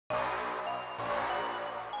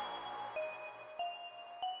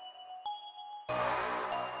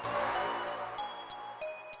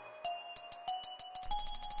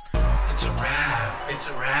It's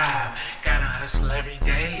a rap. Gotta hustle every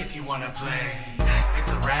day if you wanna play.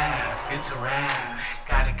 It's a rap.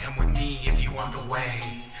 Gotta come with me if you want the way.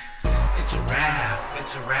 It's a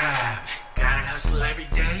rap. Gotta hustle every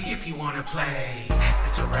day if you wanna play.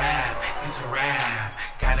 It's a rap.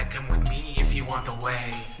 Gotta come with me if you want the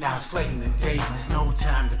way. Now it's late in the day, there's no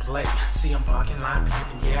time to play. See, I'm parking lot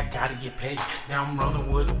pimping, yeah, I gotta get paid. Now I'm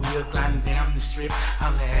rolling with a wheel, gliding down the strip.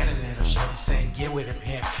 I'm at a little shorty saying, get with a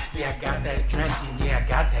pimp. Yeah, I got that drinking, yeah, I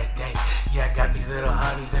got that day. Yeah, I got these little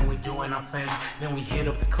honeys and we doing our thing. Then we hit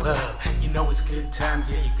up the club. You know it's good times,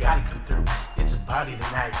 yeah, you gotta come through. It's a party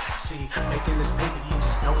tonight. See, making this paper, you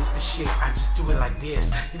just know it's the shit. I just do it like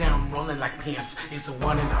this. Now I'm rolling like pimps. It's the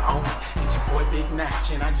one and the only. It's your boy Big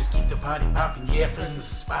Nach, and I just keep the party popping. Yeah, first the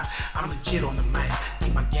spot. I'm legit on the mic.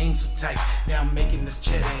 Keep my game so tight. Now I'm making this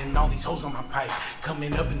cheddar and all these hoes on my pipe.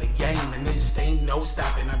 Coming up in the game, and there just ain't no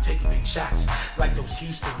stopping. I'm taking big shots like those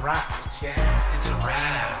Houston Rockets. Yeah, it's a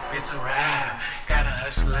rap. Gotta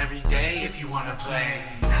hustle every day if you wanna play.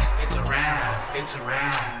 It's a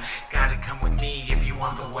rap. Gotta come with me if you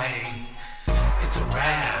want the way. It's a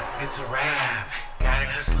rap. Gotta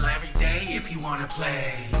hustle every day if you wanna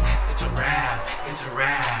play. It's a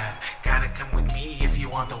rap. Gotta come with me if you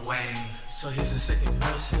want the way. So here's the second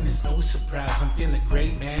verse, and it's no surprise. I'm feeling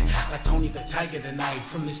great, man. Like Tony the Tiger tonight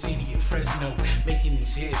from the city of Fresno. Making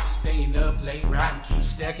these hits, staying up late, riding, keep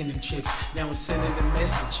stacking them chips. Now I'm sending a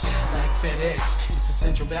message like FedEx. It's the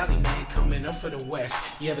Central Valley, man, coming up for the West.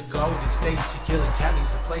 Yeah, the Golden State, Tequila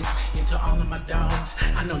Cali's the place. Into all of my dogs,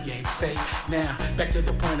 I know you ain't fake. Now, back to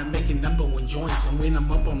the point, I'm making #1 joints. And when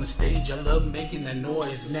I'm up on the stage, I love making that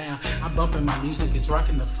noise. Now, I'm bumping my music, it's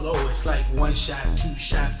rocking the flow. It's like 1 shot, 2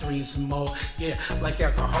 shot, 3 and some more. Yeah, like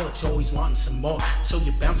alcoholics always wanting some more. So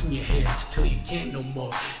you're bouncing your heads till you can't no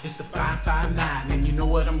more. It's the 559, and you know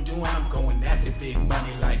what I'm doing? I'm going after big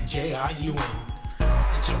money like J.R. Ewing.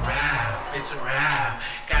 It's a rap.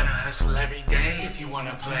 Gotta hustle every day if you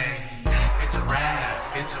wanna play. It's a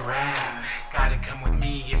rap. Gotta come with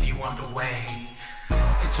me if you want the way.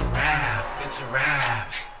 It's a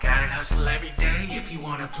rap. Gotta hustle every day if you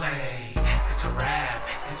wanna play. It's a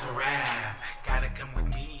rap. Gotta come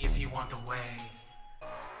with me if you want the way.